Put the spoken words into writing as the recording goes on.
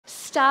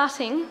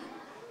starting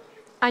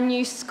a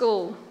new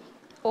school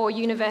or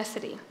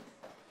university,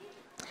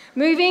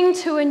 moving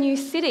to a new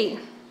city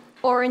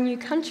or a new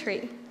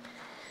country,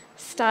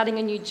 starting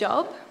a new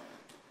job,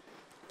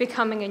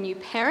 becoming a new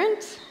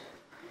parent,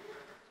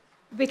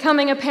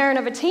 becoming a parent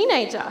of a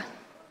teenager.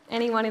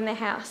 Anyone in the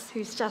house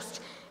who's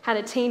just had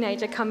a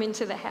teenager come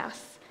into the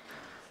house?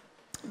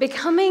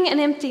 Becoming an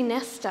empty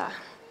nester,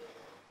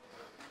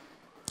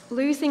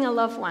 losing a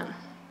loved one,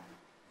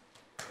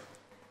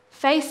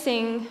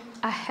 facing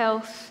a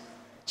health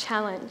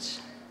challenge,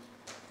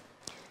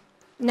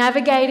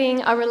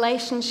 navigating a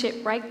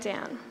relationship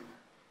breakdown,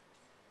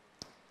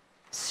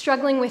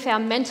 struggling with our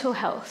mental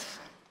health,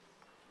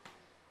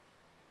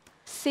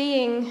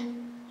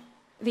 seeing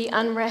the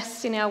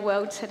unrest in our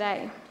world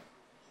today.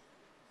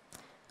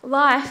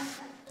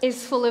 Life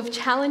is full of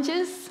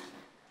challenges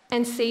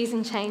and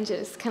season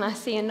changes. Can I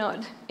see a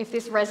nod if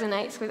this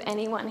resonates with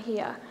anyone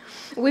here?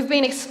 We've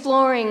been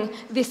exploring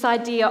this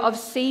idea of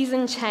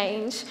season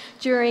change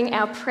during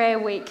our prayer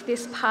week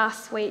this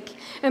past week,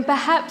 and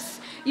perhaps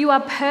you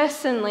are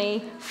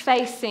personally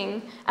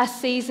facing a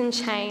season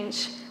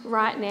change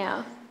right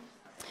now.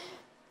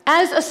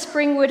 As a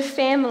Springwood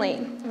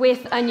family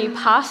with a new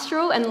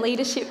pastoral and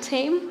leadership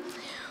team,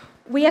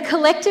 we are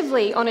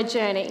collectively on a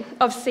journey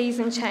of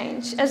season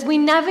change as we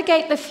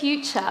navigate the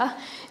future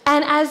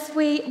and as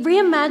we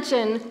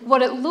reimagine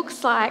what it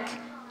looks like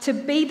to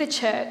be the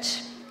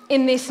church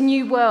in this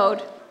new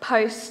world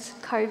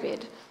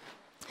post-COVID.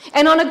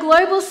 And on a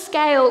global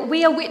scale,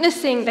 we are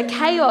witnessing the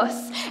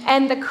chaos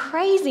and the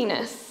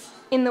craziness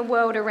in the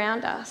world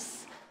around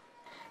us.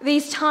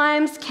 These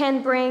times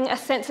can bring a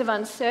sense of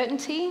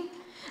uncertainty,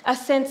 a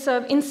sense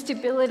of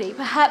instability,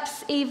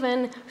 perhaps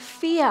even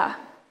fear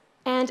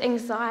and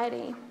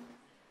anxiety.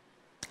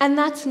 And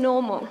that's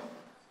normal.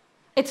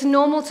 It's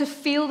normal to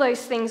feel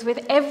those things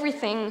with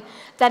everything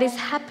that is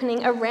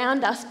happening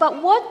around us.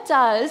 But what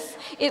does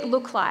it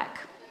look like?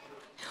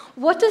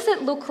 What does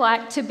it look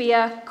like to be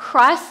a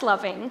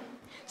Christ-loving,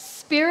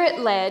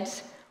 Spirit-led,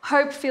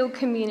 hope-filled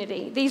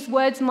community? These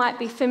words might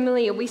be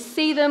familiar. We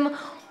see them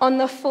on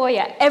the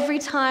foyer every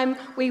time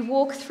we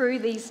walk through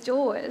these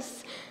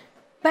doors.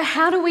 But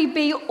how do we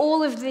be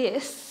all of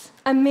this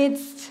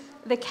amidst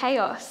the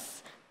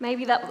chaos?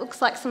 Maybe that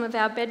looks like some of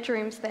our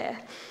bedrooms there.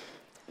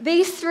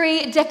 These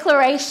three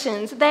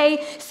declarations,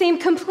 they seem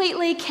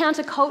completely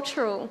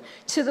countercultural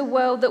to the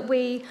world that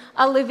we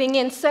are living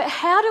in. So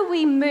how do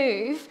we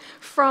move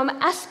from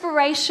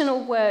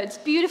aspirational words,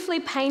 beautifully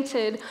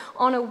painted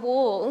on a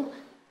wall,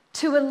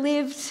 to a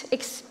lived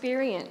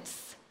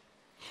experience?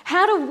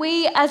 How do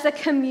we as a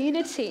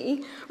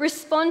community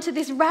respond to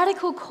this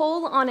radical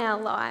call on our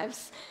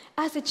lives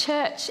as a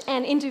church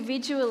and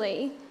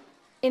individually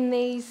in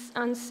these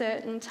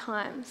uncertain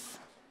times?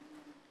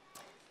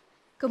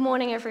 Good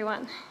morning,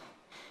 everyone.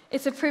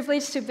 It's a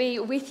privilege to be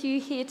with you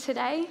here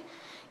today.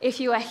 If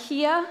you are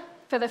here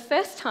for the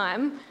first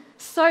time,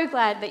 so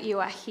glad that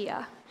you are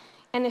here.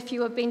 And if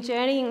you have been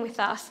journeying with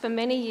us for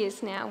many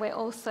years now, we're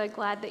also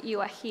glad that you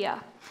are here.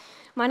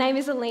 My name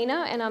is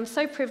Alina, and I'm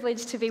so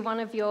privileged to be one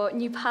of your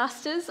new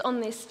pastors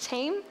on this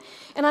team.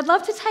 And I'd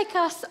love to take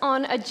us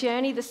on a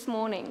journey this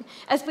morning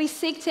as we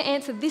seek to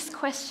answer this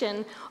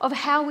question of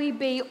how we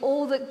be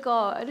all that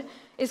God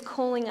is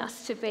calling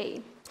us to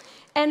be.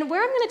 And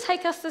where I'm going to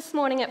take us this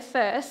morning at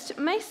first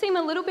may seem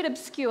a little bit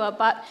obscure,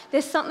 but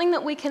there's something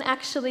that we can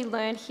actually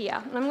learn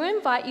here. And I'm going to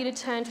invite you to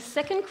turn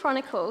to 2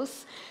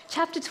 Chronicles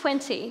chapter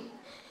 20.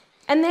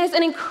 And there's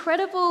an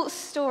incredible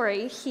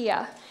story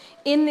here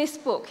in this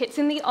book. It's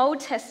in the Old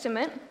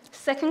Testament,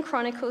 2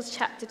 Chronicles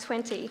chapter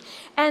 20.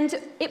 And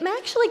it may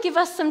actually give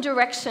us some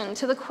direction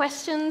to the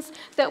questions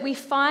that we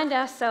find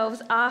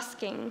ourselves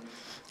asking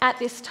at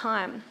this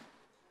time.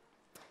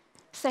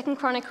 2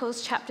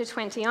 Chronicles chapter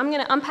 20. I'm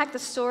going to unpack the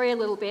story a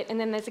little bit, and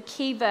then there's a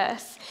key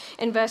verse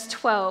in verse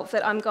 12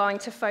 that I'm going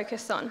to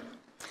focus on.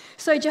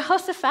 So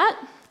Jehoshaphat,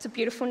 it's a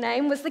beautiful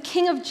name, was the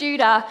king of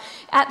Judah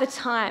at the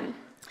time.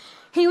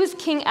 He was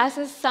King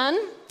Asa's son,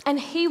 and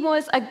he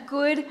was a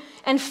good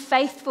and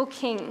faithful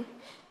king.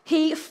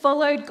 He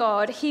followed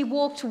God. He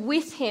walked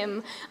with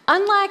him,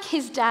 unlike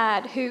his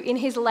dad, who in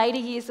his later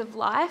years of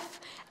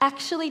life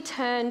actually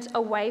turned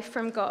away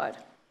from God.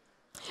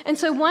 And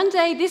so one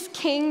day, this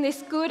king,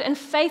 this good and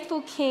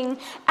faithful king,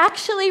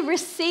 actually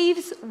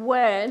receives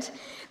word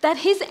that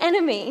his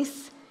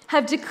enemies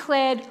have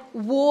declared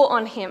war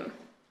on him.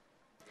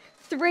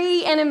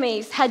 3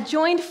 enemies had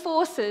joined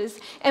forces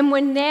and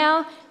were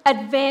now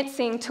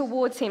advancing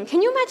towards him.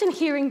 Can you imagine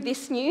hearing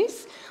this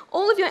news?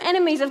 All of your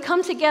enemies have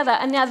come together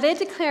and now they're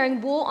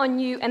declaring war on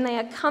you and they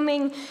are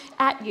coming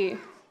at you.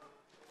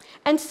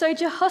 And so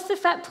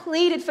Jehoshaphat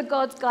pleaded for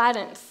God's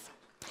guidance.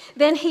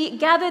 Then he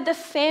gathered the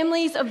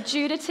families of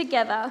Judah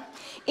together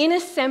in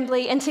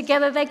assembly, and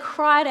together they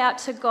cried out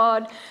to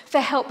God for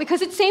help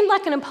because it seemed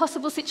like an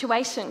impossible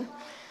situation.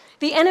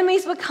 The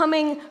enemies were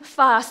coming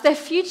fast. Their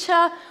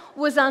future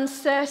was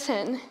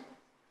uncertain.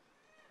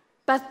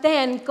 But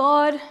then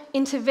God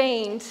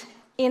intervened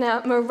in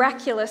a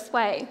miraculous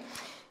way.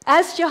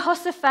 As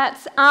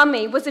Jehoshaphat's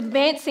army was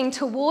advancing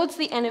towards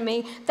the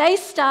enemy, they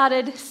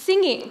started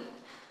singing.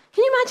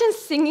 Can you imagine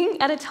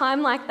singing at a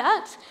time like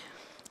that?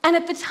 And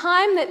at the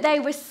time that they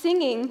were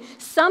singing,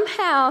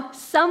 somehow,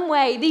 some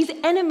way, these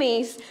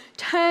enemies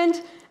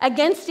turned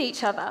against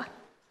each other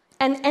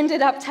and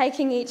ended up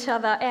taking each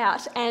other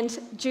out, and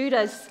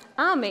Judah's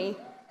army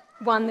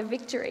won the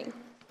victory.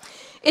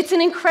 It's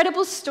an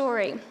incredible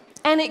story,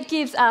 and it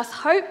gives us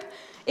hope.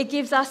 It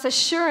gives us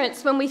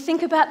assurance when we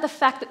think about the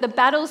fact that the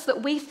battles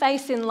that we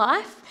face in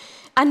life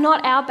are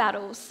not our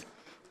battles,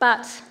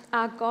 but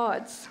our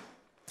God's.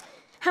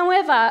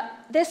 However,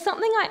 there's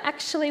something I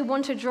actually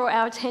want to draw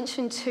our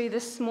attention to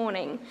this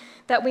morning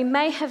that we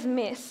may have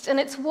missed, and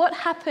it's what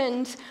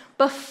happened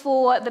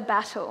before the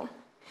battle.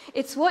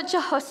 It's what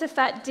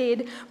Jehoshaphat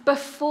did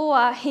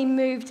before he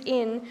moved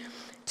in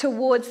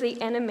towards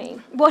the enemy.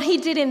 What he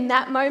did in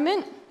that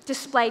moment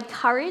displayed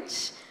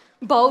courage,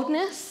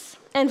 boldness,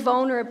 and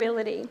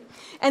vulnerability.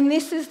 And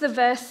this is the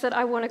verse that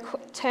I want to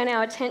turn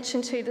our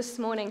attention to this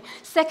morning.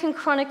 2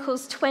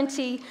 Chronicles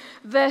 20,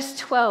 verse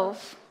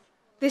 12.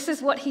 This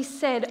is what he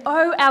said,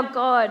 "Oh, our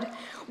God,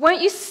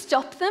 won't you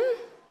stop them?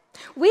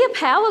 We are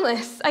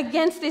powerless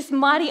against this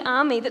mighty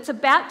army that's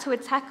about to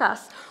attack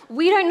us.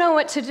 We don't know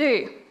what to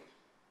do,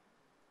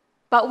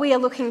 but we are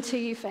looking to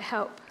you for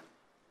help.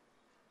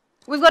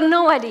 We've got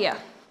no idea.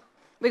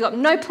 We've got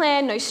no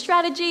plan, no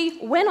strategy.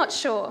 We're not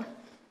sure.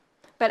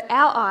 But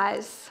our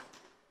eyes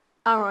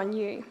are on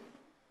you."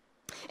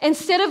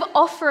 Instead of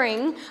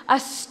offering a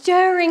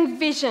stirring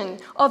vision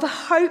of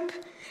hope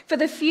for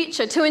the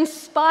future to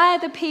inspire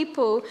the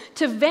people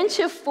to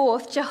venture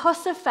forth,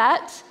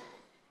 Jehoshaphat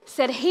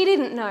said he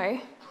didn't know,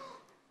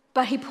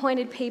 but he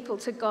pointed people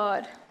to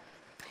God.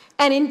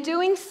 And in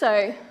doing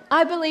so,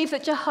 I believe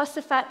that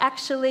Jehoshaphat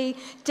actually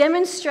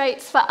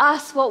demonstrates for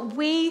us what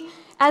we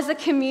as a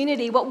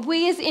community, what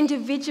we as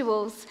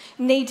individuals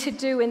need to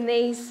do in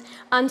these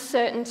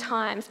uncertain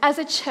times. As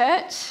a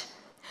church,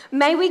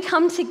 may we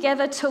come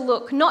together to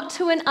look not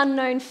to an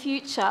unknown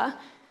future,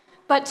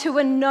 but to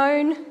a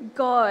known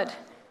God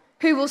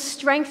who will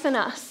strengthen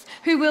us,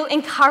 who will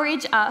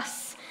encourage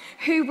us,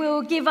 who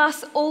will give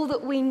us all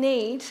that we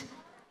need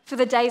for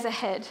the days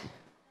ahead,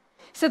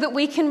 so that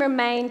we can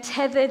remain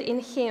tethered in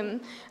him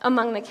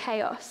among the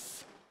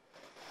chaos.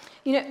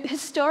 You know,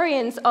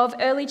 historians of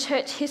early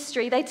church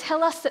history, they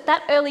tell us that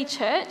that early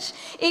church,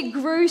 it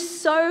grew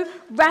so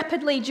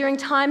rapidly during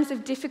times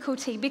of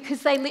difficulty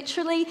because they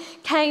literally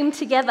came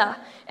together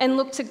and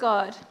looked to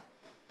God.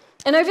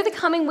 And over the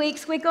coming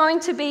weeks, we're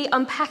going to be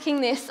unpacking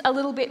this a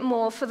little bit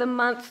more for the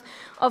month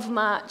of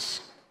March.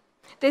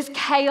 There's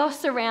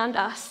chaos around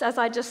us, as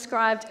I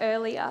described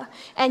earlier,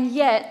 and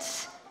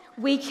yet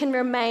we can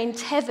remain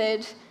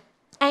tethered,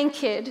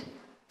 anchored,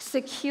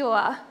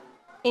 secure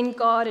in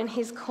God and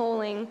his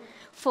calling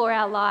for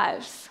our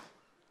lives.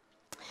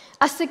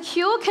 A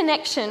secure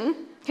connection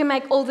can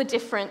make all the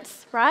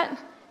difference, right?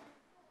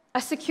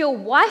 A secure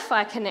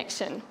Wi-Fi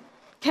connection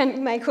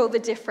can make all the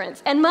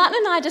difference. And Martin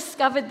and I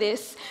discovered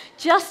this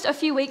just a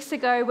few weeks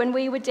ago when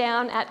we were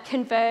down at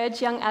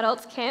Converge Young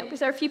Adults Camp. Is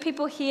there a few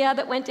people here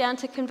that went down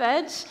to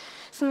Converge?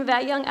 Some of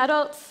our young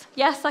adults?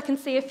 Yes, I can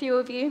see a few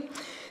of you.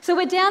 So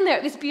we're down there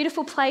at this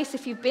beautiful place.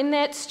 If you've been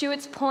there, at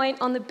Stewart's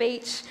Point on the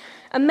beach.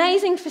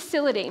 Amazing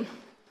facility.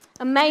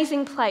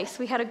 Amazing place.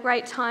 We had a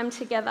great time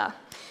together.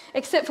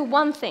 Except for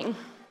one thing.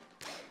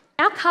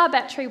 Our car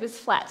battery was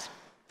flat.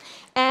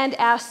 And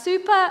our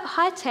super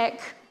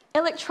high-tech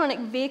electronic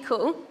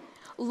vehicle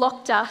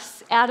locked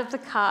us out of the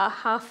car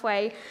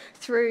halfway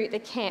through the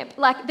camp.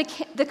 Like,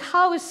 the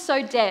car was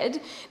so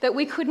dead that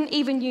we couldn't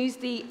even use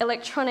the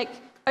electronic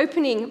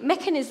opening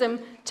mechanism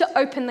to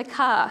open the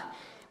car.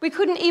 We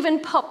couldn't even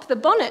pop the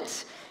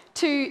bonnet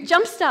to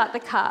jumpstart the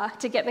car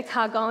to get the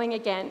car going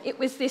again. It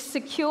was this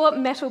secure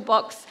metal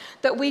box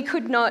that we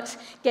could not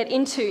get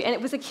into, and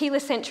it was a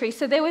keyless entry,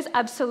 so there was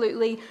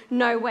absolutely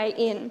no way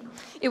in.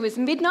 It was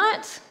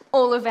midnight.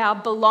 All of our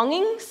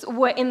belongings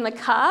were in the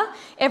car.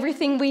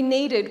 Everything we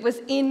needed was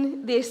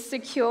in this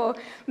secure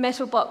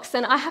metal box.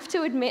 And I have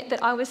to admit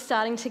that I was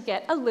starting to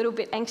get a little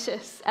bit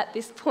anxious at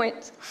this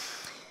point.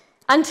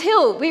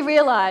 Until we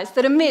realised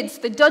that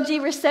amidst the dodgy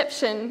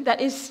reception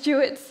that is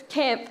Stewart's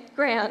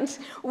campground,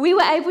 we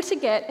were able to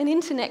get an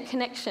internet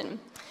connection.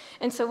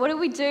 And so what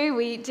did?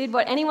 We did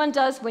what anyone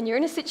does when you're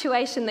in a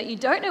situation that you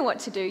don't know what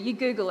to do. You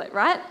Google it,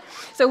 right?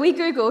 So we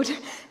Googled,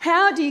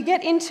 how do you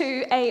get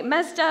into a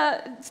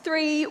Mazda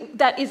 3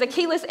 that is a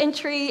keyless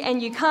entry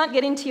and you can't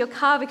get into your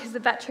car because the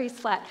battery's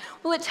flat?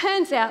 Well, it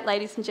turns out,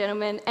 ladies and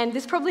gentlemen, and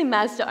there's probably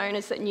Mazda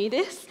owners that knew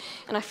this,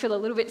 and I feel a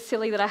little bit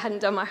silly that I hadn't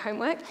done my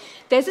homework,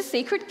 there's a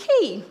secret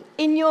key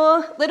in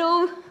your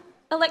little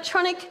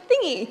electronic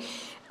thingy.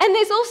 And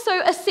there's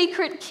also a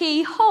secret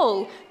key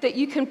hole that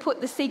you can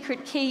put the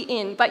secret key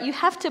in, but you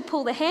have to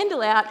pull the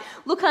handle out,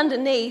 look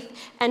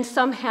underneath, and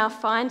somehow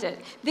find it.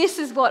 This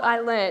is what I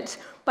learnt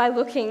by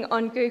looking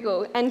on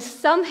Google. And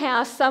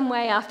somehow, some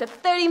way, after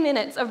 30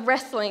 minutes of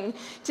wrestling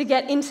to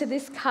get into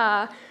this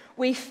car,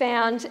 we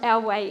found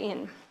our way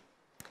in.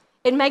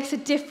 It makes a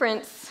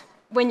difference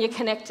when you're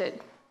connected.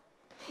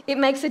 It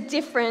makes a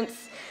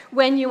difference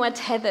when you are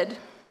tethered.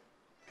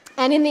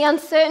 And in the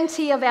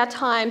uncertainty of our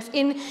times,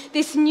 in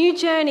this new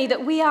journey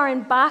that we are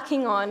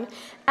embarking on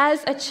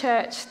as a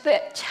church,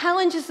 the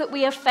challenges that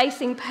we are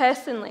facing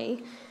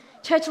personally,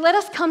 church, let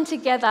us come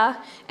together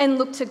and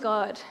look to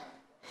God.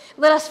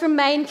 Let us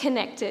remain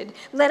connected.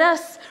 Let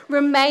us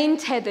remain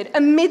tethered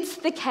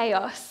amidst the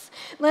chaos.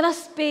 Let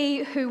us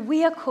be who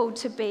we are called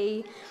to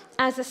be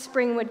as a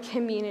Springwood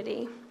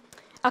community,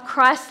 a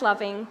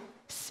Christ-loving,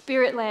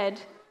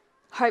 Spirit-led,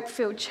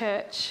 hope-filled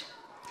church.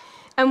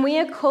 And we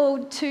are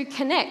called to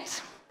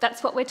connect.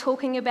 That's what we're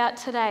talking about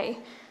today.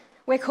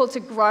 We're called to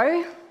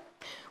grow.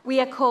 We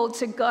are called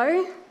to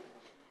go.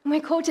 And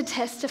we're called to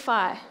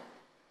testify,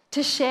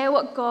 to share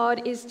what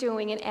God is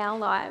doing in our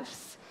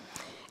lives.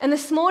 And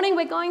this morning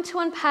we're going to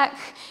unpack,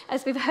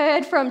 as we've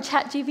heard from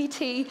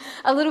ChatGPT,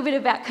 a little bit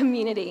about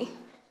community,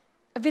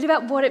 a bit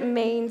about what it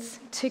means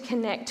to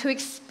connect, to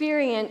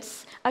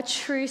experience a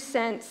true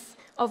sense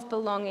of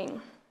belonging.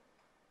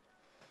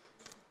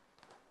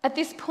 At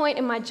this point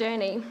in my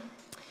journey,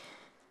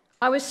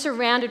 I was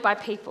surrounded by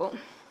people.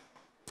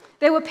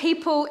 There were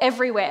people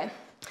everywhere.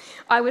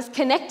 I was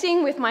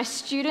connecting with my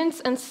students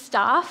and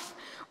staff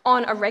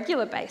on a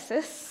regular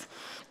basis.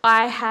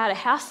 I had a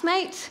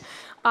housemate.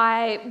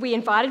 We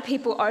invited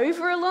people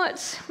over a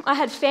lot. I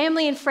had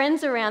family and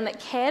friends around that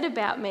cared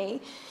about me.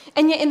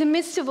 And yet in the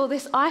midst of all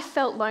this, I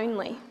felt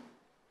lonely.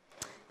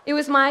 It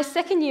was my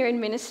second year in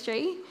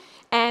ministry,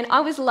 and I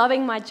was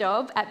loving my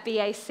job at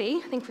BAC.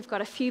 I think we've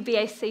got a few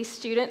BAC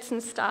students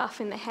and staff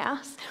in the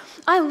house.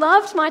 I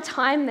loved my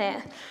time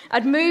there.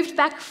 I'd moved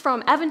back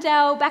from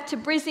Avondale, back to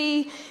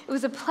Brizzy. It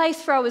was a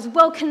place where I was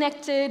well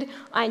connected.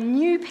 I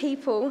knew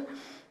people.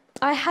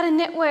 I had a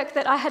network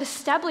that I had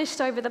established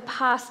over the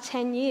past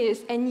 10 years,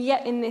 and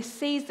yet in this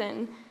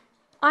season,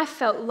 I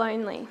felt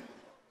lonely.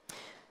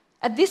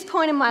 At this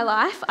point in my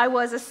life, I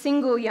was a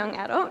single young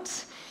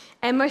adult,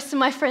 and most of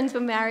my friends were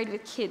married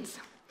with kids.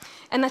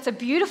 And that's a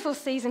beautiful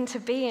season to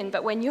be in,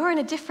 but when you're in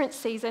a different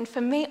season,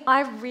 for me,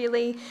 I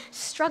really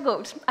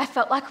struggled. I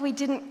felt like we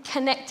didn't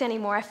connect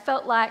anymore. I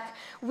felt like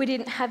we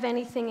didn't have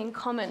anything in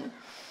common.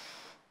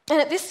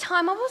 And at this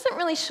time, I wasn't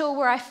really sure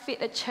where I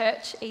fit at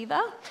church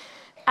either.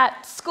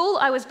 At school,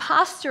 I was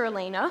Pastor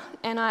Alina,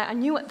 and I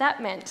knew what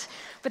that meant.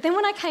 But then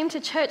when I came to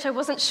church, I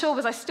wasn't sure,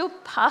 was I still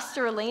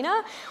Pastor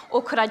Alina?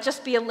 Or could I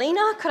just be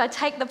Alina? Could I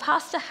take the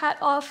pastor hat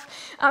off?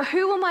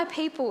 Who were my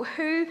people?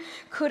 Who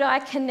could I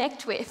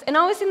connect with? And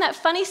I was in that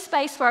funny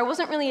space where I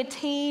wasn't really a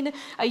teen,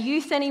 a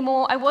youth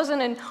anymore. I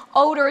wasn't an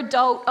older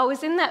adult. I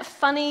was in that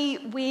funny,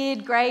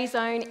 weird grey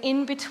zone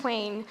in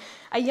between,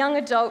 a young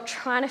adult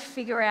trying to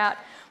figure out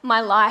my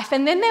life.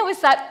 And then there was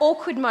that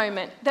awkward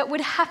moment that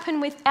would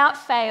happen without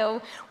fail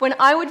when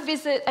I would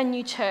visit a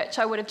new church.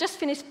 I would have just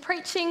finished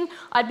preaching,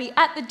 I'd be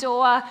at the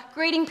door,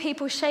 greeting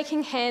people,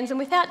 shaking hands, and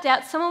without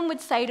doubt someone would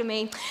say to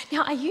me,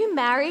 "Now, are you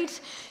married?"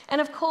 And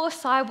of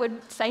course I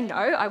would say no,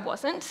 I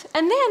wasn't.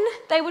 And then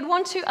they would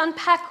want to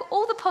unpack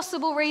all the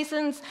possible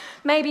reasons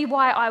maybe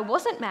why I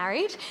wasn't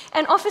married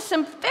and offer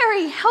some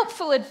very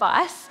helpful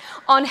advice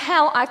on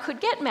how I could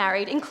get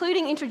married,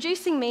 including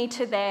introducing me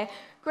to their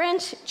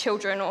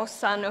grandchildren or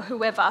son or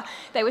whoever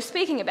they were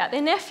speaking about,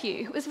 their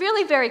nephew. It was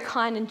really very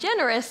kind and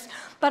generous,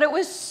 but it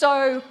was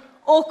so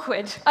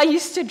awkward. I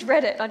used to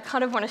dread it. I'd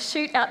kind of want to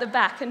shoot out the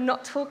back and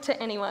not talk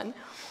to anyone.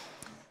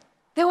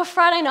 There were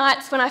Friday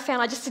nights when I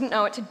found I just didn't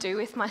know what to do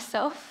with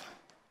myself.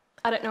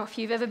 I don't know if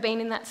you've ever been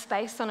in that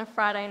space on a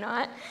Friday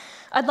night.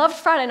 I loved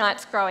Friday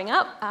nights growing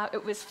up.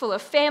 It was full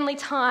of family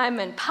time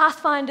and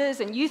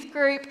Pathfinders and youth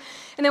group,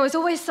 and there was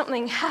always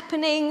something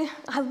happening.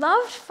 I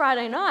loved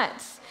Friday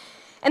nights.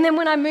 And then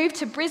when I moved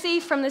to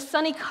Brizzy from the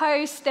sunny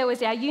coast, there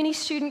was our uni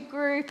student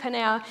group and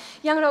our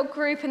young adult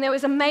group, and there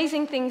was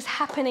amazing things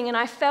happening, and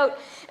I felt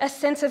a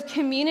sense of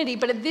community.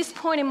 But at this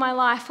point in my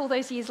life, all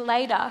those years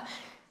later,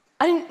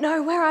 I didn't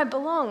know where I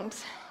belonged.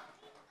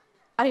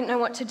 I didn't know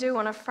what to do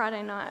on a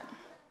Friday night.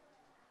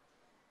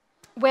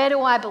 Where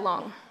do I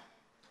belong?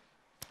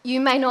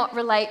 You may not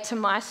relate to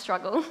my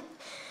struggle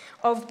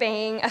of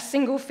being a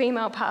single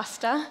female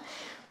pastor,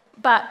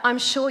 but I'm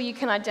sure you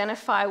can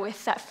identify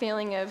with that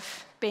feeling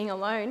of being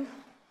alone,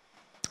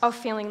 of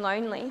feeling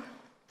lonely.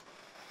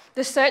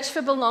 The search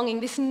for belonging,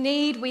 this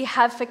need we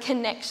have for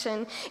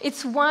connection,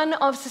 it's one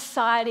of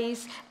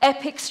society's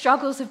epic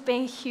struggles of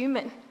being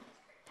human.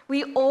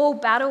 We all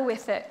battle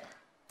with it.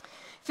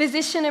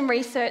 Physician and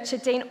researcher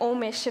Dean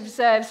Ornish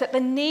observes that the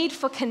need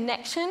for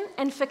connection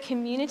and for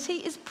community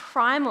is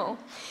primal.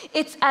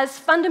 It's as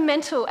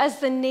fundamental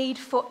as the need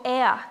for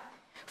air,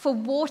 for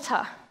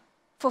water,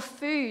 for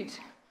food.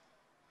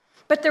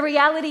 But the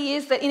reality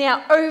is that in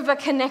our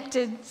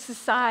over-connected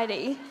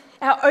society,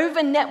 our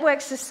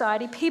over-networked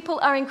society,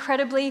 people are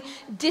incredibly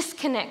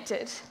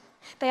disconnected.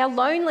 They are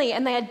lonely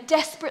and they are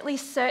desperately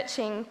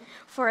searching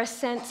for a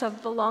sense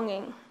of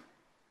belonging.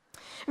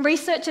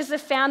 Researchers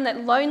have found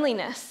that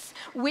loneliness,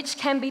 which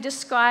can be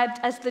described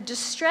as the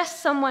distress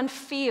someone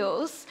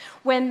feels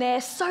when their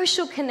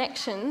social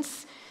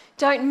connections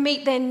don't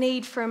meet their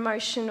need for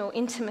emotional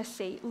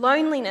intimacy.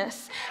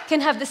 Loneliness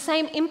can have the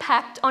same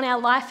impact on our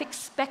life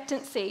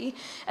expectancy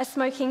as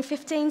smoking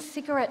 15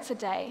 cigarettes a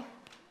day.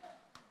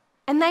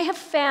 And they have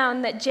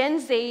found that Gen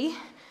Z,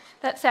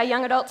 that's our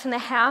young adults in the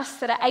house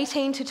that are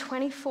 18 to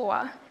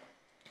 24,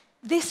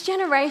 this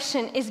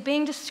generation is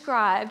being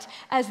described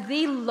as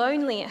the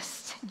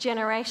loneliest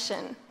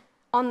generation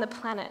on the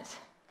planet.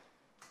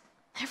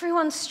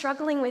 Everyone's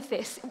struggling with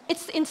this.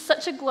 It's in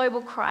such a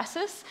global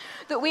crisis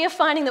that we are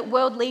finding that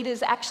world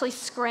leaders are actually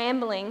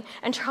scrambling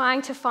and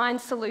trying to find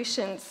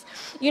solutions.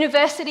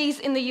 Universities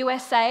in the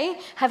USA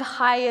have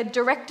hired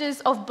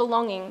directors of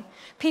belonging,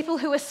 people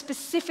who are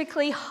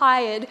specifically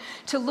hired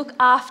to look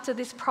after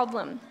this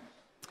problem.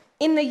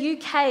 In the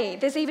UK,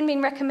 there's even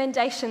been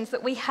recommendations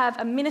that we have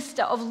a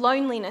minister of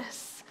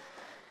loneliness.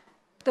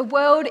 The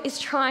world is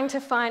trying to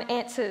find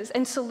answers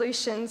and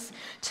solutions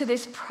to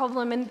this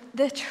problem, and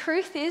the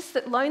truth is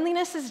that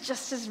loneliness is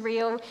just as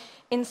real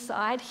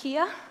inside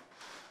here.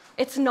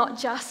 It's not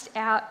just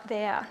out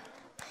there.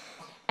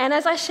 And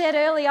as I shared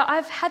earlier,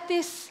 I've had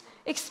this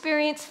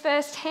experience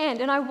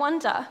firsthand, and I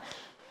wonder,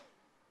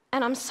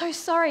 and I'm so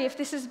sorry if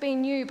this has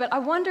been you, but I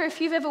wonder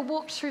if you've ever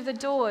walked through the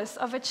doors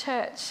of a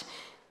church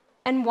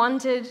and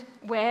wondered,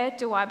 where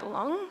do I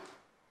belong?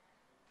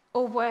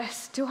 Or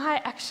worse, do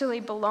I actually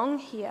belong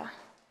here?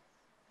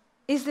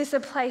 Is this a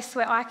place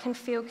where I can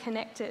feel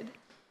connected?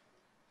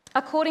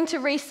 According to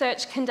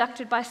research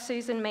conducted by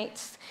Susan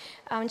Meets,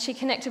 she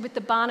connected with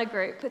the Barna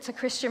Group, it's a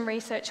Christian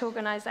research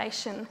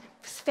organisation,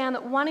 found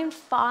that 1 in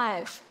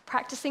 5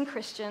 practicing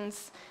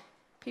Christians,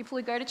 people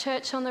who go to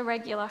church on the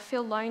regular,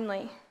 feel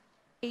lonely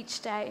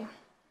each day.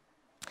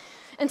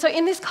 And so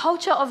in this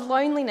culture of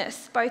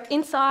loneliness, both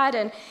inside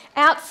and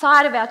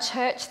outside of our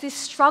church, this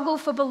struggle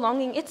for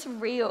belonging, it's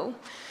real.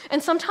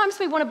 And sometimes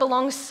we want to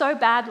belong so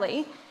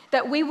badly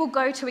that we will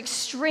go to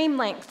extreme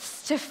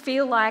lengths to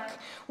feel like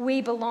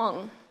we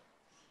belong.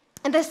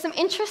 And there's some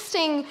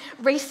interesting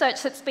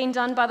research that's been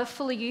done by the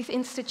Fuller Youth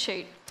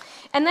Institute.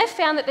 And they've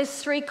found that there's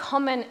 3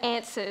 common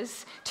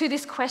answers to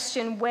this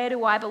question, where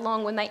do I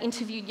belong, when they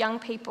interviewed young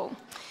people.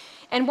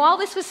 And while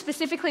this was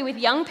specifically with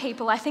young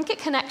people, I think it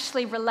can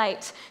actually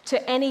relate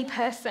to any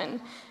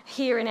person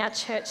here in our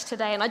church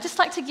today. And I'd just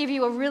like to give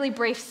you a really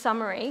brief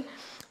summary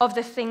of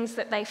the things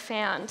that they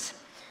found.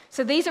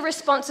 So these are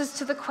responses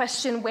to the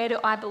question, where do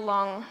I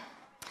belong?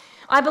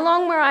 I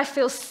belong where I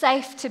feel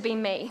safe to be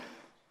me.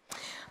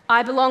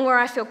 I belong where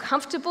I feel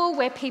comfortable,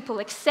 where people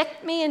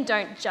accept me and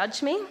don't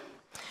judge me,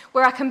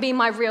 where I can be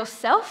my real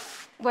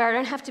self, where I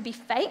don't have to be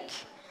fake.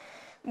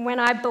 When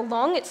I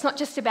belong, it's not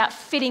just about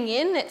fitting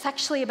in, it's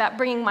actually about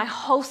bringing my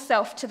whole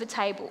self to the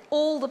table,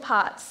 all the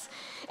parts,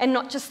 and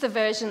not just the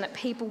version that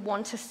people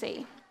want to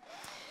see.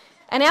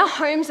 And our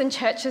homes and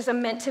churches are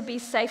meant to be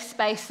safe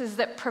spaces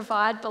that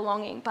provide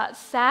belonging, but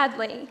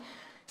sadly,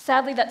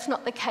 that's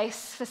not the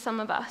case for some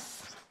of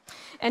us.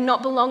 And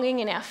not belonging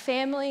in our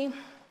family,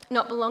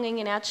 not belonging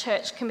in our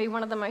church can be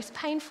one of the most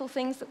painful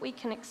things that we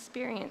can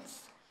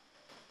experience.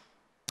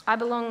 I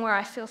belong where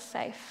I feel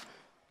safe.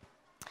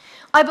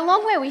 I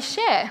belong where we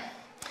share.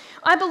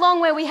 I belong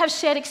where we have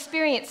shared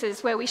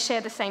experiences, where we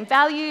share the same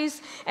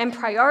values and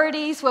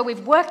priorities, where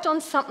we've worked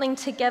on something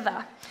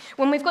together.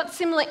 When we've got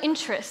similar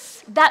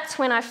interests, that's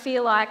when I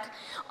feel like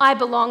I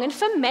belong. And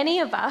for many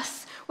of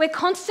us, we're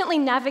constantly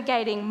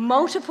navigating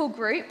multiple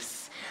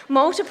groups,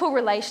 multiple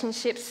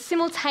relationships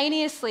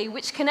simultaneously,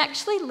 which can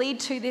actually lead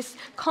to this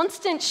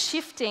constant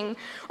shifting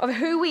of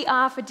who we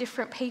are for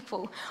different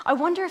people. I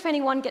wonder if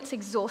anyone gets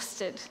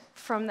exhausted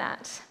from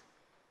that.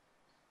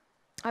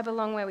 I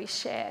belong where we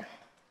share.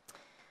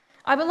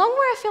 I belong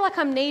where I feel like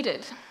I'm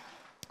needed.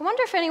 I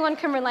wonder if anyone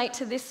can relate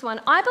to this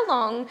one. I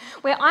belong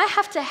where I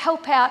have to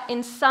help out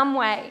in some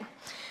way,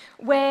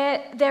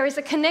 where there is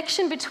a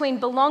connection between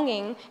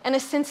belonging and a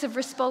sense of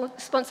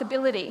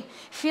responsibility,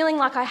 feeling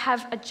like I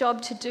have a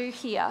job to do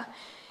here.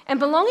 And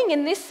belonging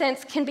in this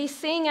sense can be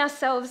seeing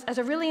ourselves as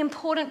a really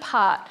important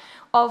part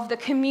of the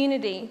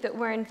community that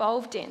we're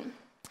involved in.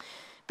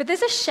 But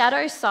there's a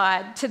shadow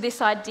side to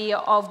this idea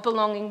of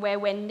belonging where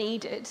we're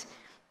needed,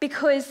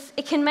 because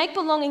it can make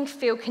belonging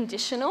feel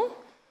conditional,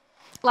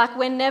 like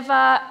we're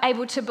never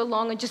able to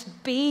belong and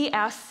just be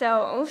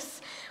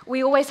ourselves.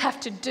 We always have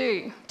to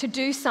do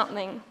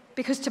something,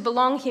 because to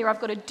belong here,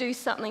 I've got to do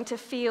something to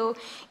feel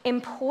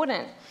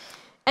important.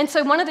 And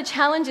so one of the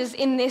challenges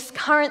in this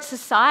current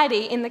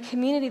society, in the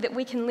community that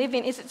we can live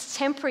in, is its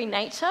temporary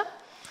nature,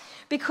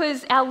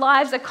 because our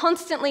lives are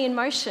constantly in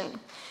motion.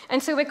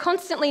 And so we're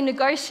constantly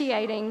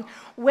negotiating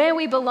where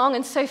we belong.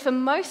 And so for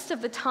most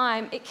of the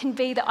time, it can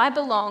be that I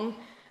belong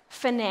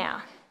for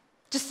now,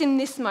 just in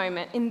this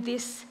moment, in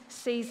this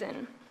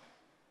season.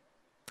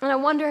 And I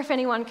wonder if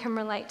anyone can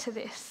relate to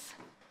this.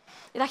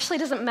 It actually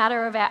doesn't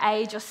matter of our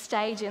age or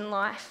stage in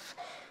life.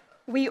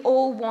 We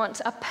all want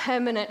a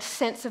permanent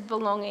sense of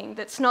belonging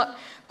that's not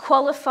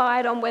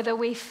qualified on whether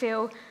we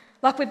feel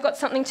like we've got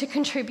something to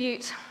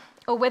contribute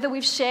or whether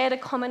we've shared a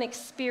common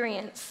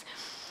experience.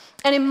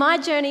 And in my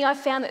journey,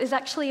 I've found that there's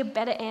actually a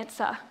better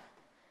answer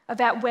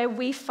about where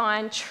we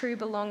find true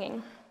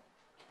belonging.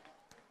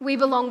 We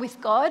belong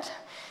with God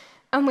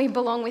and we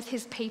belong with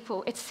his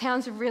people. It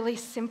sounds really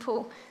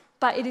simple,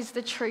 but it is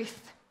the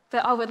truth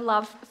that I would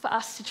love for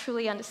us to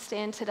truly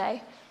understand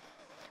today.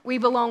 We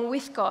belong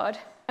with God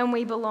and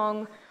we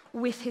belong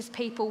with his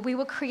people. We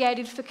were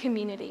created for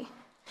community.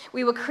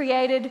 We were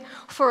created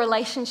for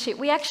relationship.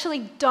 We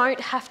actually don't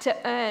have to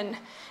earn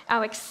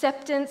our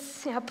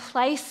acceptance, our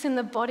place in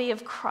the body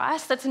of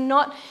Christ. That's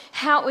not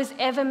how it was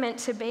ever meant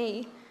to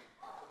be.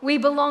 We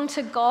belong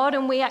to God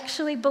and we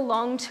actually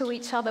belong to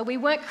each other. We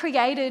weren't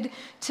created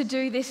to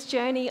do this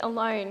journey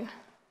alone.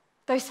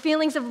 Those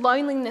feelings of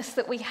loneliness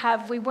that we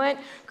have, we weren't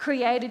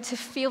created to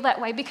feel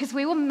that way because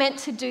we were meant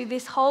to do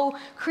this whole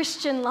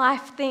Christian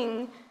life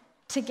thing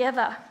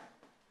together.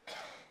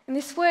 And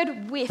this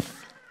word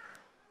with,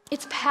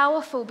 it's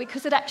powerful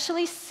because it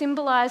actually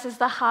symbolizes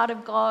the heart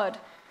of God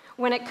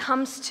when it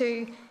comes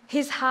to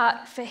his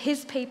heart for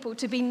his people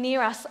to be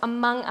near us,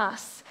 among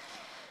us.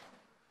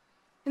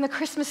 In the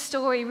Christmas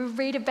story, we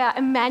read about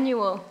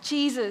Emmanuel,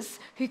 Jesus,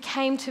 who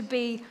came to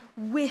be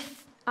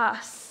with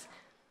us.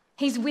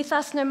 He's with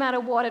us no matter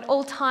what, at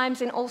all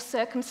times, in all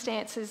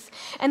circumstances.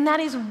 And that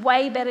is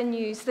way better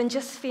news than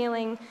just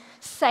feeling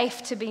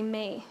safe to be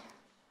me.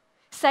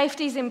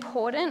 Safety is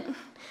important.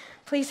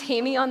 Please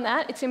hear me on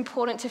that. It's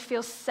important to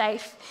feel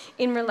safe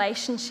in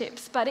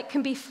relationships, but it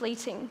can be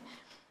fleeting.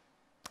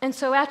 And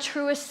so our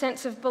truest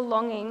sense of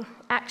belonging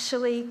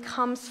actually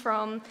comes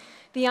from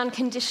the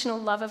unconditional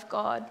love of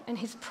God and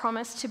his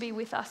promise to be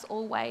with us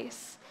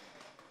always.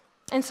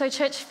 And so,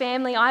 church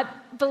family, I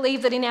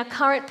believe that in our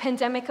current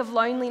pandemic of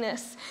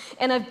loneliness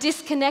and of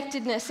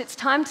disconnectedness, it's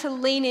time to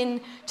lean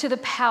in to the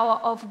power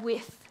of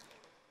with.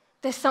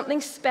 There's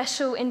something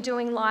special in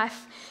doing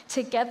life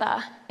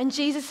together, and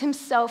Jesus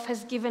himself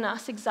has given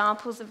us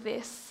examples of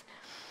this.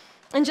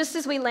 And just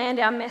as we land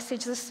our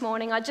message this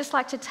morning, I'd just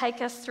like to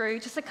take us through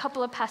just a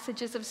couple of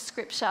passages of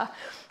scripture.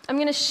 I'm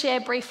going to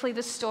share briefly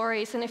the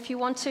stories, and if you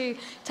want to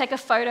take a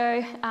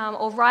photo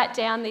or write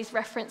down these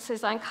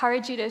references, I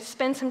encourage you to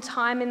spend some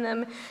time in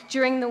them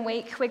during the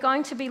week. We're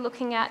going to be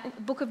looking at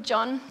the book of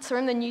John, so we're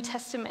in the New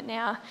Testament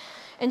now.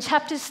 And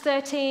chapters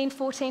 13,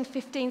 14,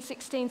 15,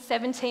 16,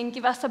 17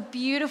 give us a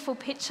beautiful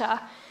picture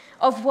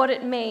of what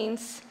it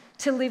means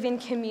to live in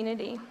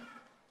community.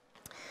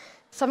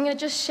 So I'm going to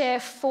just share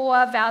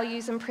 4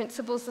 values and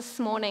principles this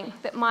morning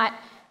that might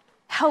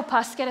help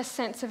us get a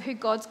sense of who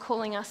God's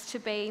calling us to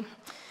be.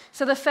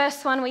 So the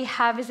first one we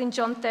have is in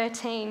John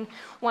 13,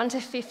 1 to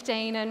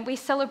 15, and we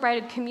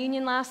celebrated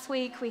communion last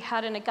week. We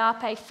had an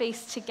agape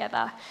feast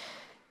together.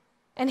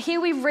 And here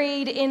we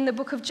read in the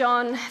book of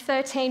John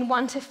 13,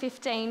 1 to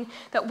 15,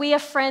 that we are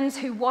friends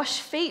who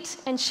wash feet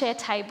and share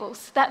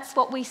tables. That's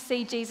what we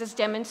see Jesus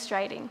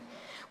demonstrating.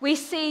 We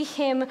see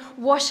him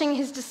washing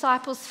his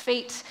disciples'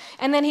 feet,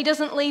 and then he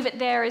doesn't leave it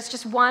there as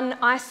just one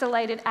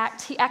isolated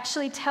act. He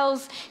actually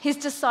tells his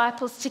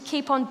disciples to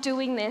keep on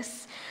doing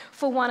this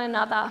for one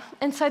another.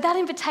 And so that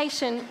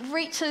invitation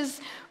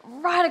reaches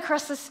right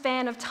across the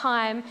span of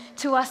time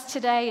to us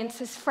today and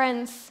says,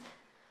 friends,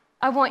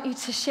 I want you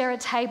to share a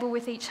table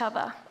with each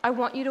other. I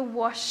want you to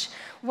wash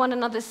one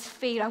another's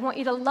feet. I want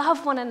you to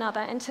love one another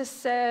and to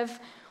serve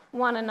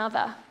one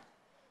another.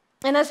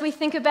 And as we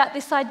think about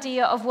this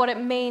idea of what it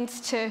means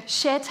to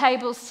share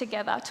tables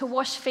together, to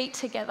wash feet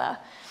together,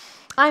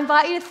 I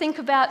invite you to think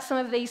about some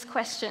of these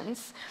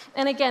questions.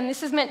 And again,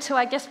 this is meant to,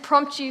 I guess,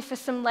 prompt you for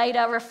some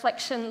later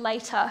reflection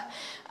later,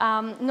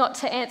 not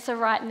to answer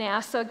right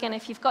now. So again,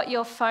 if you've got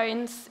your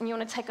phones and you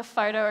want to take a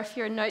photo, or if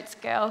you're a notes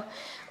girl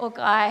or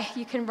guy,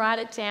 you can write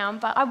it down.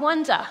 But I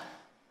wonder,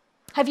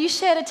 have you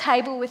shared a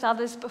table with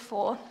others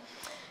before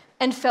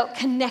and felt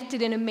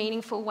connected in a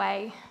meaningful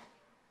way?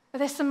 Are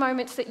there some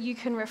moments that you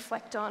can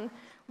reflect on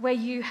where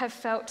you have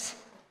felt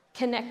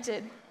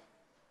connected?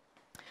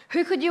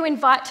 Who could you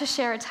invite to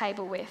share a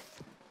table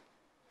with?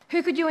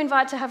 Who could you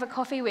invite to have a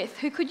coffee with?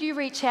 Who could you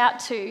reach out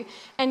to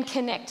and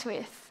connect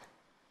with?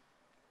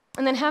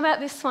 And then how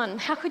about this one?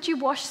 How could you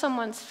wash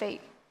someone's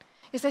feet?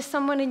 Is there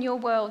someone in your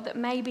world that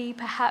maybe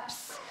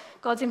perhaps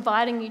God's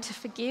inviting you to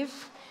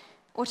forgive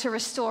or to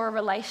restore a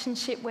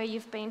relationship where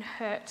you've been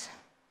hurt?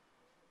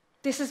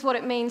 This is what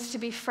it means to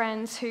be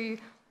friends who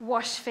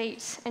wash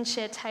feet and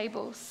share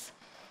tables.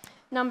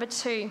 Number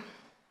 2,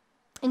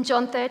 in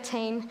John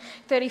 13,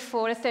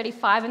 34 to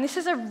 35, and this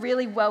is a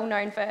really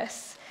well-known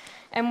verse,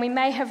 and we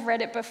may have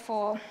read it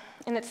before,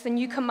 and it's the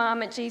new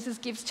commandment Jesus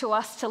gives to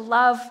us to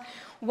love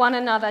one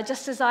another,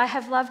 just as I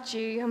have loved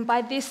you, and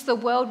by this the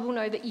world will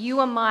know that you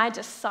are my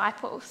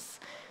disciples.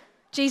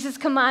 Jesus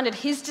commanded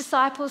his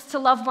disciples to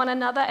love one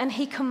another, and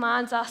he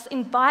commands us,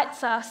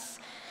 invites us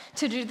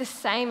to do the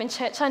same. And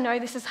church, I know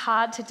this is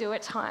hard to do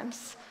at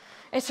times.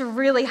 It's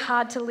really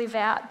hard to live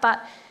out,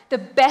 but the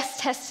best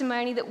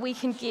testimony that we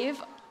can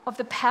give of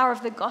the power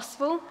of the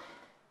gospel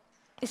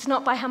is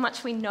not by how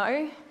much we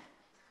know,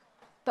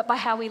 but by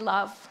how we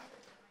love,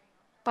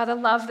 by the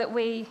love that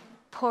we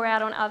pour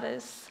out on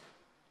others.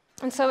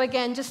 And so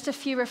again, just a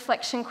few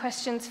reflection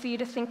questions for you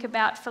to think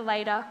about for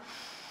later.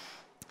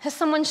 Has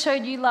someone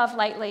showed you love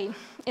lately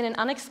in an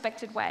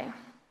unexpected way?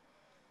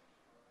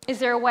 Is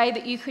there a way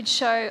that you could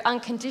show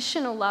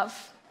unconditional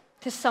love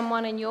to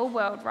someone in your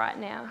world right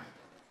now?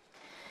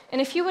 And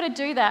if you were to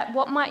do that,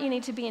 what might you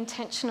need to be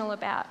intentional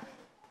about?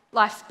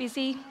 Life's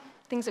busy,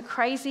 things are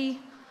crazy.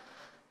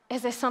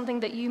 Is there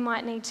something that you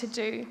might need to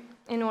do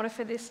in order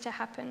for this to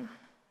happen?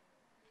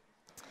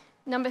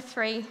 Number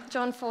 3,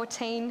 John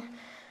 14.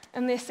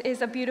 And this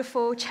is a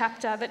beautiful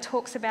chapter that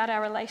talks about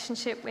our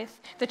relationship with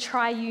the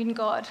triune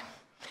God.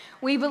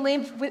 We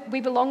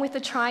belong with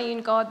the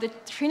triune God, the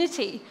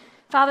Trinity.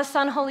 Father,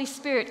 Son, Holy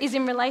Spirit is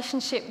in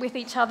relationship with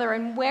each other,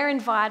 and we're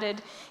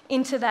invited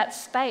into that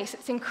space.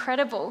 It's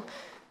incredible.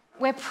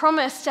 We're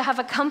promised to have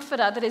a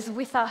comforter that is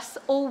with us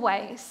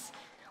always.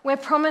 We're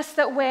promised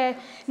that we're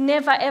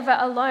never, ever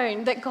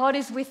alone, that God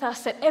is with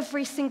us at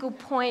every single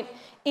point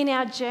in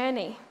our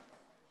journey.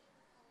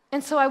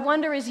 And so I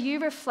wonder, as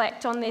you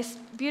reflect on this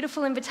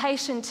beautiful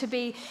invitation to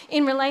be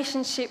in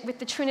relationship with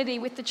the Trinity,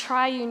 with the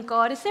triune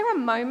God, is there a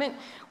moment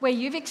where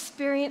you've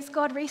experienced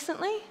God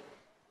recently?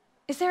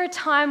 Is there a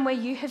time where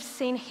you have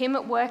seen him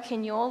at work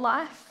in your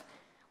life,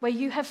 where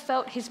you have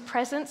felt his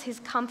presence, his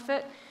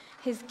comfort,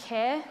 his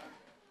care?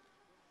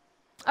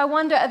 I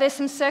wonder, are there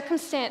some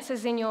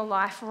circumstances in your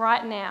life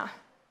right now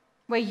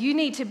where you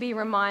need to be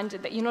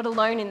reminded that you're not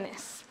alone in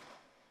this,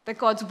 that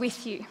God's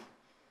with you,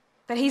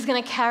 that he's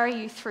going to carry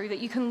you through, that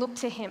you can look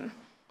to him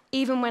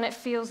even when it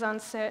feels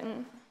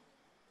uncertain?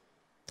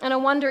 And I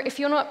wonder, if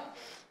you're not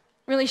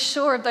really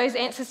sure of those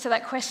answers to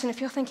that question,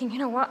 if you're thinking, you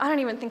know what, I don't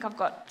even think I've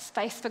got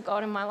space for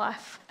God in my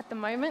life at the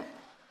moment,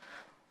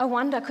 I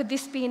wonder, could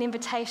this be an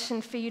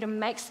invitation for you to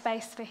make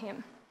space for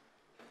him?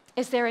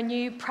 Is there a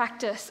new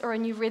practice or a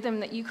new rhythm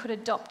that you could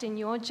adopt in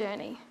your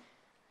journey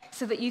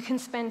so that you can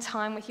spend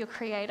time with your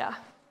Creator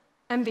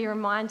and be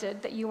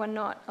reminded that you are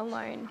not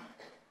alone?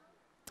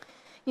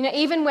 You know,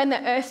 even when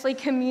the earthly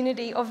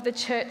community of the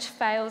church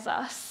fails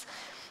us,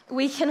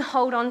 we can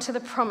hold on to the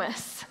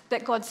promise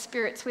that God's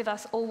Spirit's with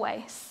us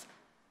always.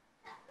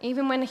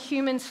 Even when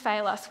humans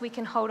fail us, we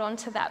can hold on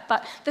to that.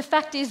 But the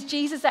fact is,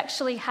 Jesus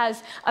actually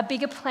has a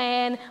bigger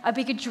plan, a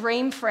bigger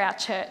dream for our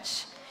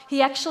church.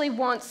 He actually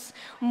wants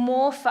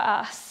more for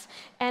us.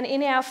 And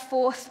in our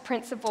 4th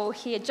principle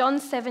here, John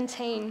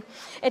 17,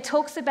 it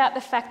talks about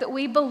the fact that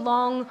we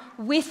belong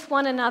with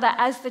one another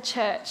as the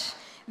church.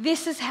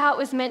 This is how it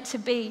was meant to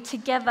be,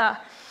 together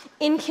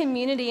in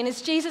community. And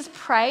as Jesus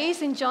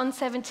prays in John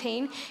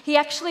 17, he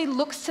actually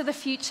looks to the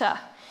future.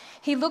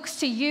 He looks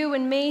to you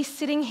and me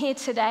sitting here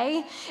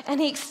today, and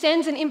he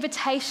extends an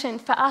invitation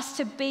for us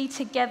to be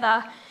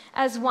together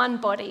as one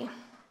body.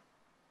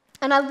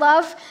 And I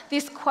love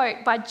this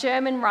quote by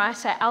German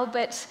writer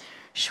Albert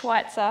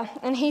Schweitzer,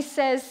 and he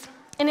says,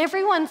 in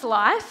everyone's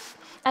life,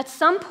 at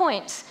some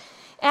point,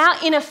 our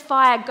inner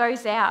fire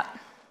goes out,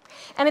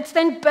 and it's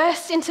then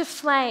burst into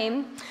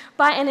flame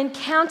by an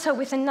encounter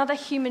with another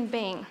human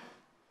being.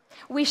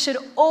 We should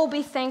all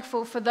be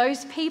thankful for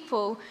those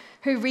people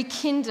who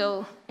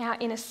rekindle our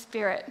inner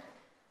spirit.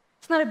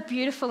 It's not a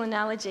beautiful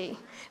analogy?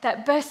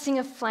 That bursting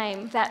of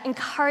flame, that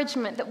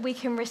encouragement that we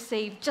can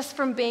receive just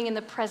from being in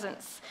the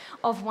presence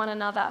of one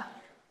another.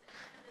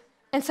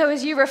 And so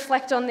as you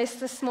reflect on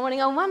this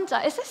morning, I wonder,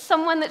 is there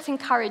someone that's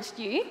encouraged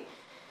you?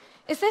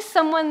 Is there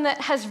someone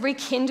that has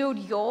rekindled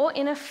your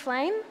inner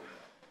flame?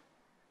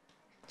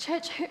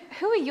 Church,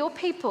 who are your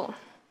people?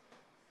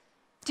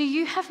 Do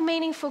you have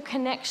meaningful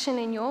connection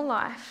in your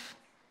life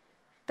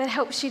that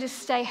helps you to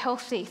stay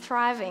healthy,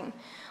 thriving?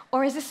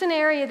 Or is this an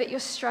area that you're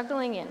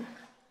struggling in?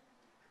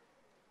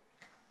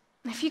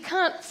 If you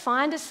can't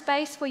find a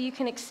space where you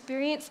can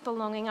experience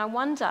belonging, I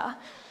wonder,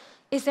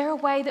 is there a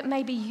way that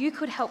maybe you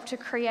could help to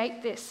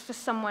create this for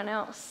someone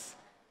else?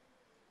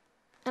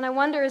 And I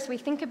wonder, as we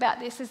think about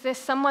this, is there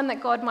someone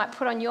that God might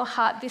put on your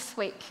heart this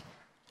week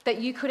that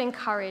you could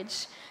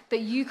encourage, that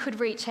you could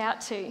reach out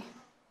to,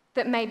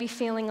 that may be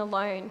feeling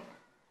alone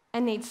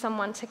and need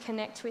someone to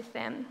connect with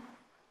them?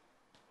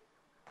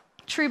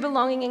 True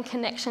belonging and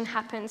connection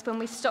happens when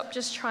we stop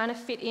just trying to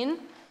fit in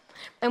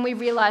and we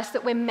realise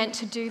that we're meant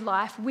to do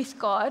life with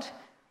God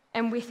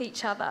and with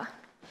each other.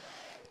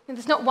 And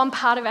there's not one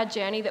part of our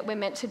journey that we're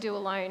meant to do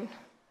alone.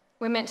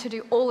 We're meant to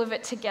do all of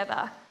it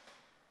together,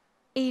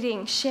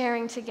 eating,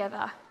 sharing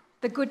together,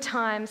 the good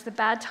times, the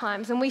bad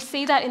times. And we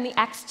see that in the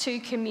Acts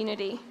 2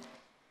 community.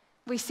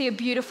 We see a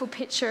beautiful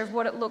picture of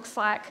what it looks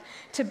like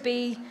to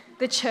be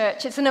the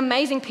church. It's an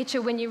amazing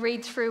picture when you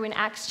read through in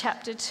Acts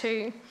chapter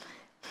 2.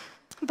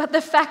 But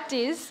the fact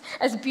is,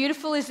 as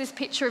beautiful as this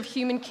picture of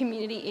human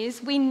community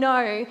is, we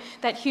know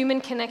that human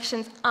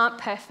connections aren't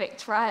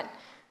perfect, right?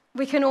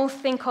 We can all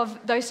think of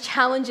those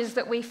challenges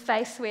that we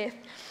face with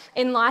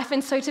in life.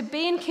 And so to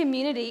be in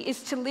community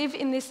is to live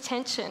in this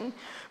tension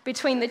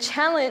between the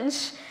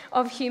challenge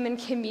of human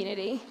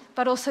community,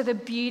 but also the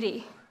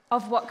beauty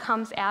of what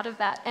comes out of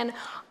that. And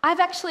I've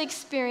actually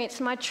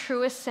experienced my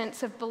truest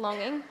sense of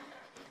belonging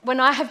when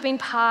I have been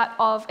part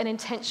of an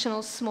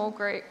intentional small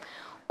group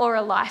or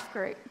a life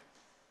group.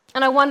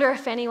 And I wonder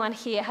if anyone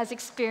here has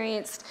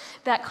experienced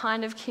that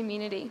kind of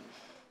community.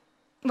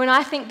 When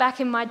I think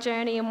back in my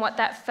journey and what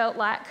that felt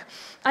like,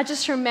 I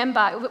just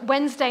remember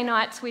Wednesday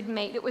nights we'd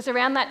meet. It was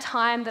around that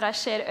time that I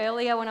shared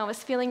earlier when I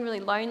was feeling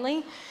really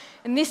lonely.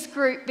 And this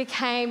group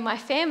became my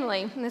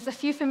family. And there's a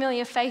few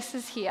familiar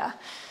faces here.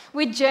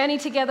 We'd journey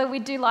together,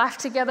 we'd do life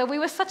together. We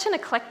were such an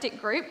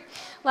eclectic group.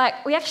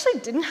 Like, we actually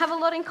didn't have a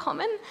lot in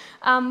common,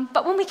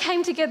 but when we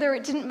came together,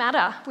 it didn't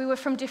matter. We were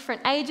from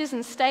different ages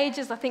and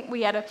stages. I think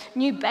we had a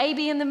new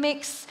baby in the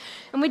mix,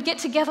 and we'd get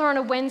together on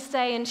a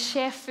Wednesday and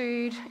share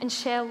food and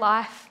share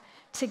life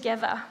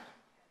together.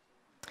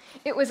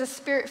 It was a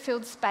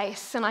spirit-filled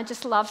space, and I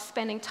just loved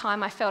spending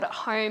time. I felt at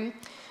home.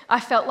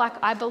 I felt like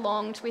I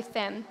belonged with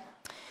them.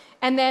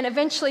 And then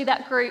eventually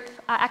that group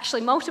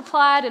actually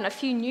multiplied, and a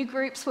few new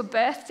groups were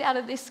birthed out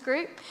of this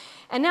group.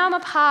 And now I'm a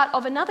part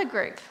of another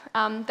group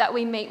that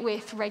we meet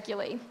with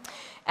regularly.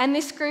 And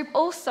this group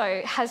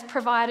also has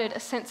provided a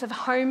sense of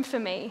home for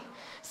me.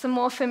 Some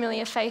more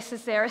familiar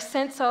faces there, a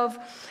sense of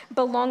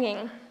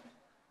belonging.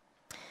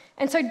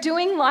 And so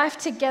doing life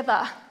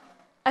together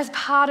as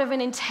part of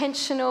an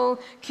intentional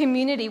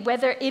community,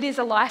 whether it is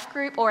a life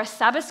group or a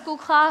Sabbath school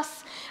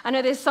class. I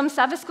know there's some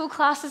Sabbath school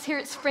classes here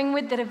at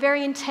Springwood that are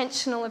very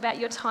intentional about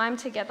your time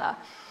together.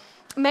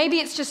 Maybe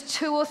it's just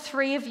 2 or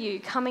 3 of you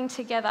coming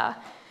together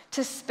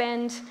to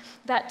spend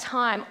that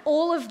time.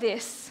 All of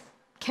this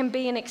can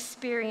be an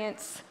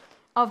experience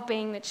of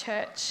being the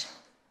church.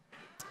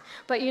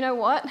 But you know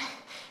what?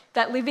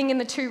 That living in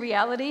the 2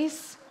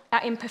 realities,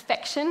 our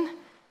imperfection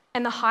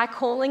and the high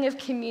calling of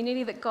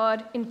community that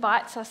God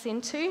invites us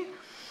into,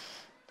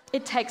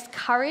 it takes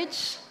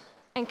courage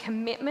and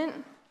commitment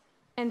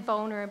and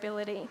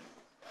vulnerability.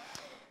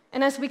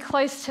 And as we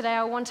close today,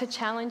 I want to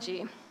challenge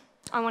you.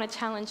 I want to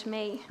challenge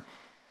me.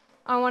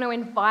 I want to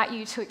invite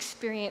you to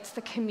experience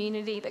the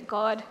community that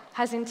God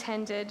has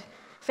intended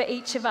for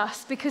each of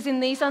us, because in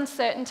these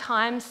uncertain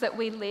times that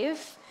we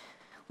live,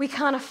 we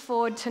can't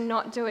afford to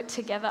not do it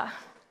together.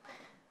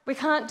 We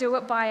can't do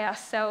it by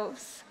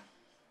ourselves.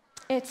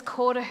 It's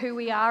core to who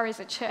we are as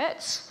a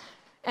church,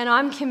 and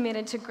I'm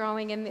committed to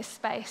growing in this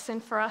space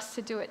and for us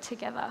to do it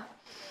together.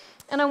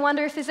 And I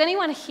wonder if there's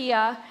anyone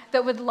here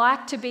that would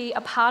like to be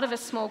a part of a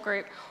small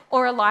group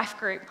or a life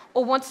group,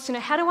 or wants to know,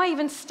 how do I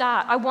even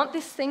start? I want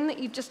this thing that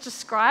you've just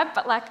described,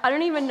 but I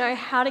don't even know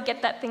how to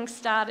get that thing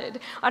started.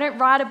 I don't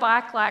ride a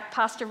bike like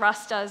Pastor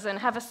Russ does and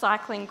have a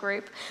cycling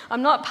group.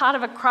 I'm not part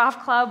of a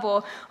craft club,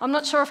 or I'm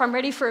not sure if I'm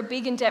ready for a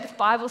big in-depth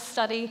Bible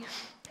study.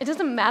 It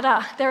doesn't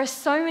matter. There are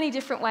so many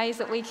different ways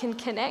that we can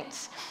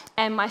connect.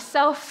 And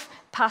myself,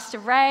 Pastor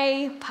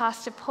Ray,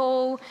 Pastor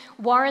Paul,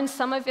 Warren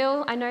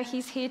Somerville, I know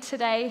he's here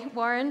today,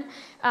 Warren.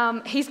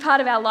 He's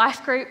part of our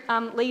life group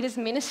leaders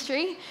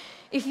ministry.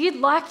 If you'd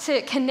like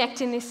to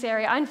connect in this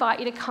area, I invite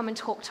you to come and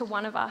talk to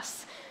one of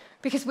us,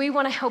 because we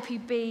want to help you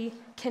be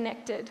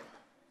connected.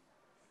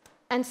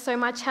 And so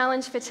my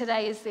challenge for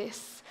today is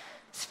this: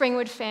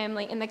 Springwood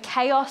family, in the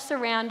chaos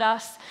around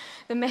us,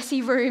 the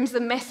messy rooms, the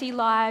messy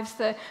lives,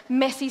 the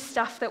messy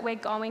stuff that we're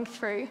going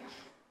through,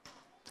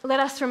 let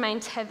us remain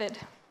tethered.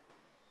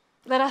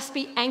 Let us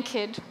be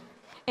anchored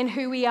in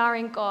who we are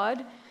in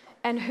God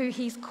and who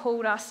He's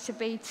called us to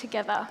be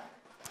together.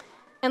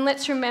 And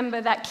let's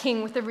remember that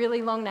king with the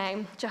really long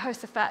name,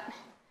 Jehoshaphat.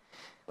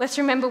 Let's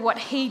remember what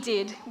he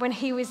did when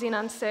he was in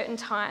uncertain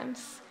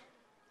times.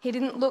 He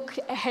didn't look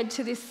ahead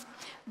to this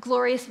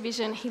glorious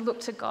vision, he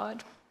looked to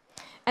God.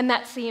 And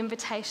that's the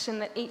invitation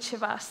that each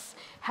of us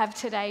have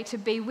today, to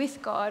be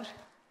with God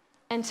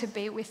and to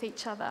be with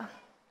each other.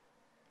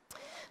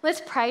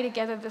 Let's pray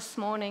together this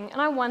morning. And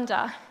I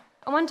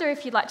wonder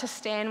if you'd like to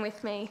stand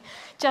with me,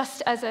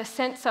 just as a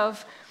sense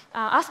of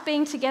us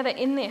being together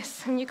in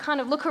this. And you kind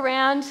of look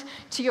around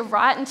to your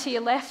right and to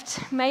your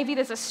left. Maybe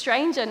there's a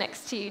stranger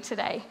next to you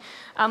today.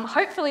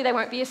 Hopefully they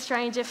won't be a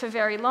stranger for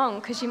very long,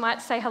 because you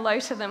might say hello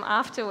to them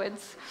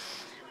afterwards.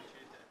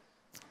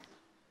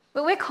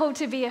 But we're called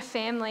to be a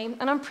family,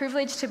 and I'm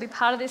privileged to be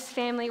part of this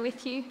family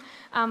with you.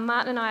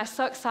 Martin and I are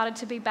so excited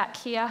to be back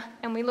here,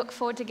 and we look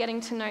forward to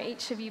getting to know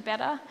each of you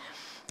better.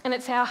 And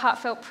it's our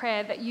heartfelt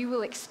prayer that you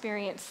will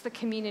experience the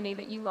community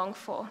that you long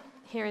for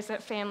here as a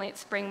family at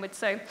Springwood.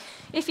 So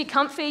if you're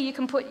comfy, you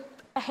can put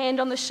a hand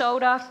on the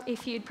shoulder.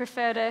 If you'd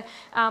prefer to,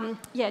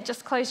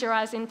 just close your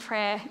eyes in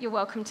prayer, you're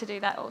welcome to do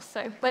that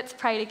also. Let's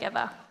pray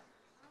together.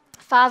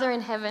 Father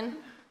in heaven,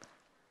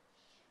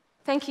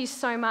 thank you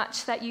so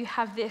much that you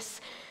have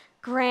this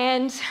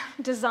grand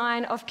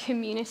design of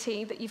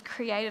community that you've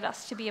created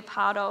us to be a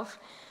part of.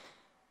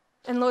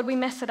 And Lord, we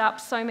mess it up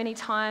so many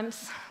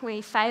times.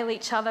 We fail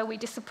each other, we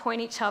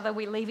disappoint each other,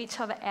 we leave each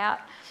other out.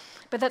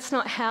 But that's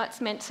not how it's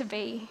meant to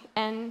be.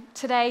 And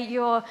today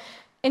you're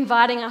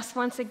inviting us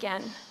once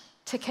again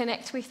to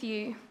connect with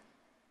you,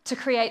 to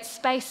create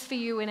space for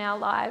you in our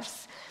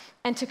lives,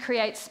 and to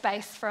create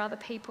space for other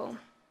people.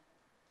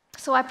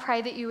 So I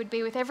pray that you would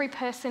be with every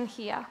person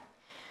here.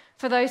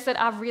 For those that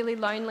are really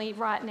lonely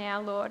right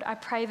now, Lord, I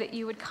pray that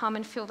you would come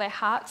and fill their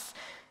hearts,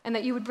 and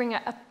that you would bring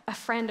a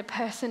friend, a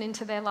person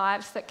into their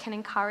lives that can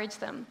encourage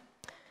them.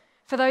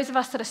 For those of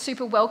us that are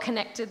super well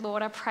connected,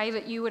 Lord, I pray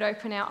that you would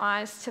open our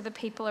eyes to the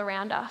people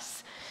around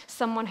us,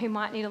 someone who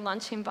might need a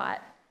lunch invite,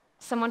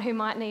 someone who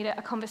might need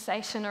a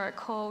conversation or a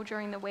call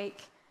during the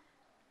week.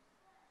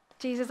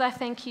 Jesus, I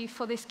thank you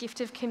for this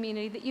gift of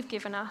community that you've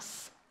given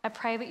us. I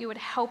pray that you would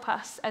help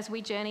us as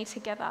we journey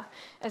together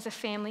as a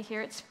family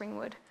here at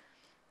Springwood.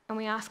 And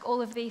we ask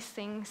all of these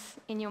things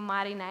in your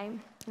mighty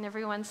name. And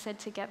everyone said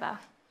together,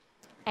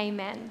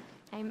 amen,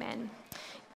 amen.